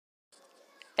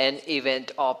An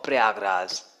event of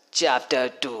Prayagraj, Chapter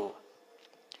 2.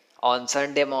 On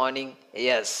Sunday morning,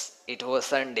 yes, it was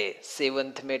Sunday,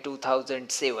 7th May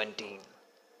 2017.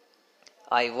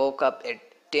 I woke up at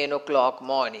 10 o'clock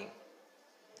morning.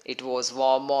 It was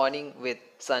warm morning with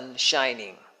sun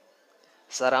shining.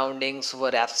 Surroundings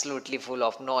were absolutely full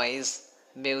of noise,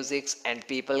 music and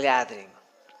people gathering.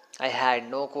 I had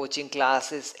no coaching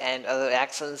classes and other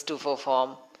actions to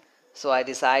perform, so I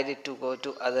decided to go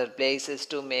to other places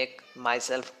to make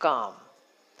myself calm.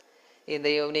 In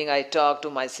the evening, I talked to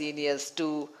my seniors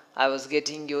too. I was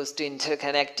getting used to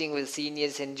interconnecting with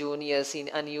seniors and juniors in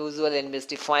unusual and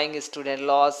mystifying student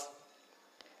laws.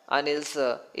 Anil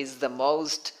sir is the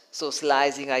most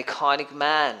socializing, iconic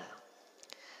man.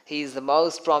 He is the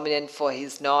most prominent for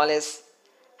his knowledge,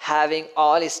 having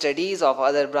all studies of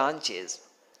other branches.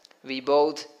 We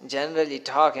both generally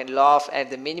talk and laugh at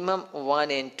the minimum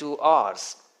 1 and 2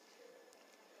 hours.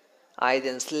 I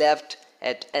then slept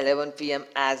at 11 p.m.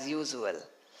 as usual,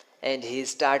 and he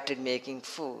started making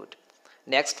food.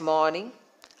 Next morning,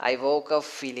 I woke up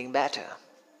feeling better.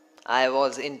 I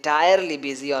was entirely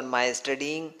busy on my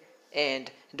studying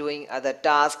and doing other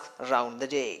tasks around the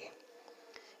day.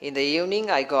 In the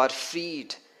evening, I got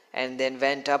freed and then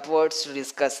went upwards to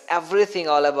discuss everything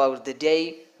all about the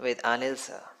day with Anil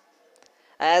sir.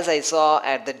 As I saw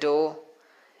at the door,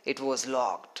 it was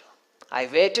locked. I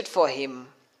waited for him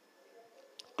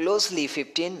closely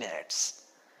 15 minutes.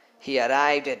 He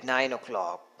arrived at 9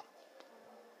 o'clock.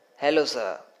 "Hello,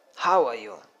 sir. How are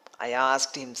you?" I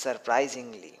asked him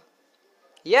surprisingly.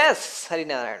 "Yes,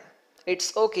 Harinarayan.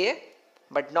 It's okay,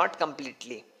 but not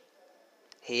completely,"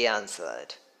 he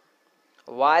answered.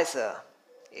 "Why, sir?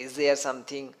 Is there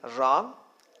something wrong?"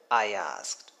 I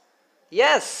asked.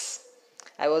 "Yes.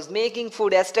 I was making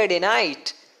food yesterday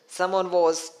night. Someone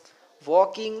was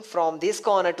walking from this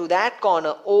corner to that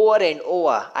corner over and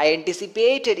over. I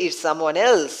anticipated it's someone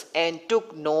else and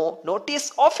took no notice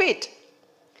of it.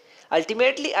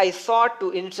 Ultimately, I thought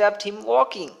to interrupt him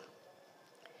walking.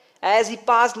 As he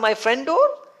passed my front door,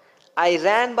 I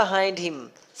ran behind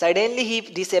him. Suddenly he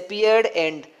disappeared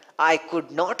and I could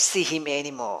not see him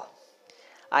anymore.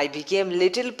 I became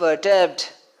little perturbed.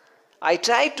 I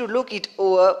tried to look it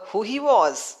over who he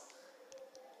was.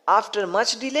 After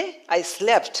much delay, I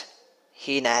slept,"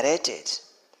 he narrated.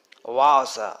 "Wow,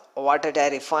 sir, what a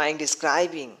terrifying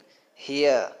describing.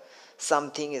 Here,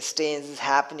 something strange is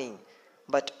happening.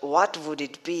 But what would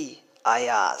it be?" I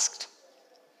asked.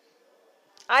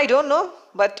 "I don't know,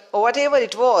 but whatever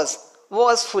it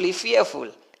was fully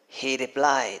fearful," he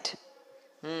replied.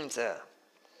 Sir,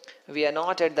 we are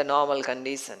not at the normal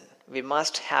condition. We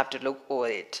must have to look over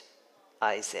it,"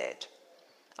 I said.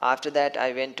 After that,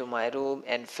 I went to my room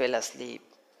and fell asleep.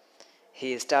 He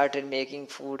started making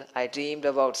food. I dreamed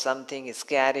about something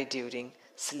scary during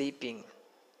sleeping.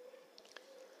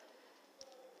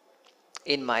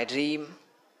 In my dream,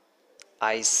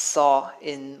 I saw an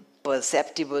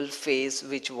imperceptible face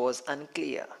which was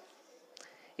unclear.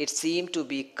 It seemed to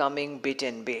be coming bit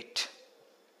and bit.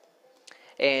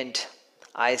 And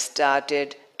I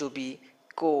started to be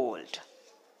cold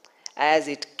as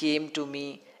it came to me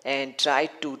and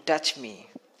tried to touch me.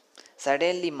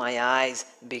 Suddenly my eyes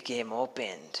became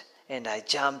opened and I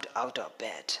jumped out of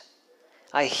bed.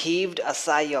 I heaved a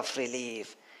sigh of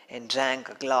relief and drank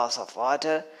a glass of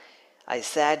water. I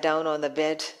sat down on the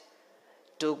bed,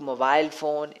 took mobile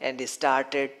phone and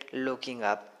started looking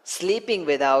up, sleeping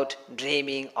without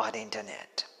dreaming on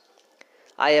internet.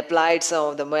 I applied some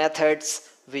of the methods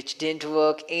which didn't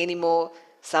work anymore.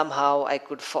 Somehow I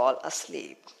could fall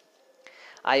asleep.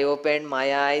 I opened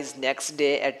my eyes next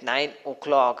day at 9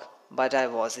 o'clock, but I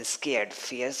was scared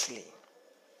fiercely.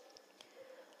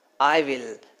 I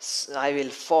will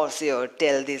for sure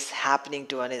tell this happening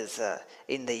to Anil sir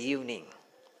in the evening,"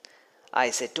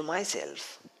 I said to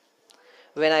myself.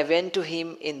 When I went to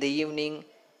him in the evening,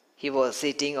 he was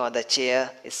sitting on the chair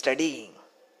studying.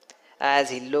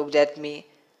 As he looked at me,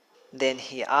 then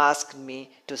he asked me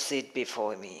to sit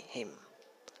before him.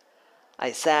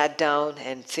 I sat down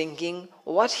and thinking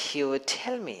what he would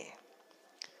tell me.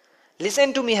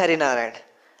 "Listen to me, Harinarayan.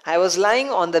 I was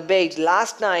lying on the bed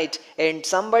last night and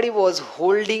somebody was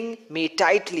holding me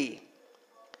tightly.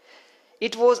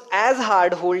 It was as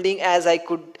hard holding as I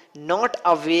could not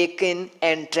awaken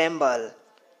and tremble,"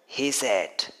 he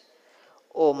said.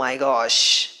 "Oh my gosh,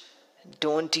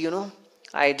 don't you know?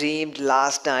 I dreamed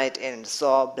last night and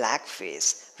saw a black face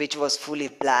which was fully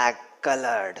black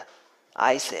colored,"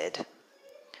 I said.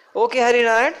 "Okay,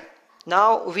 Harinarayan, now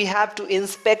we have to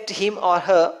inspect him or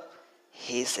her,"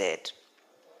 he said.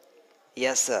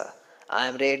 "Yes, sir, I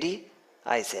am ready,"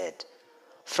 I said.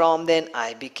 From then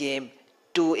I became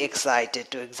too excited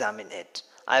to examine it.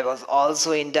 I was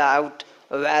also in doubt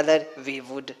whether we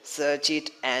would search it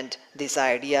and this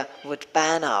idea would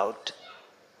pan out.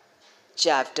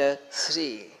 Chapter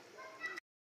 3.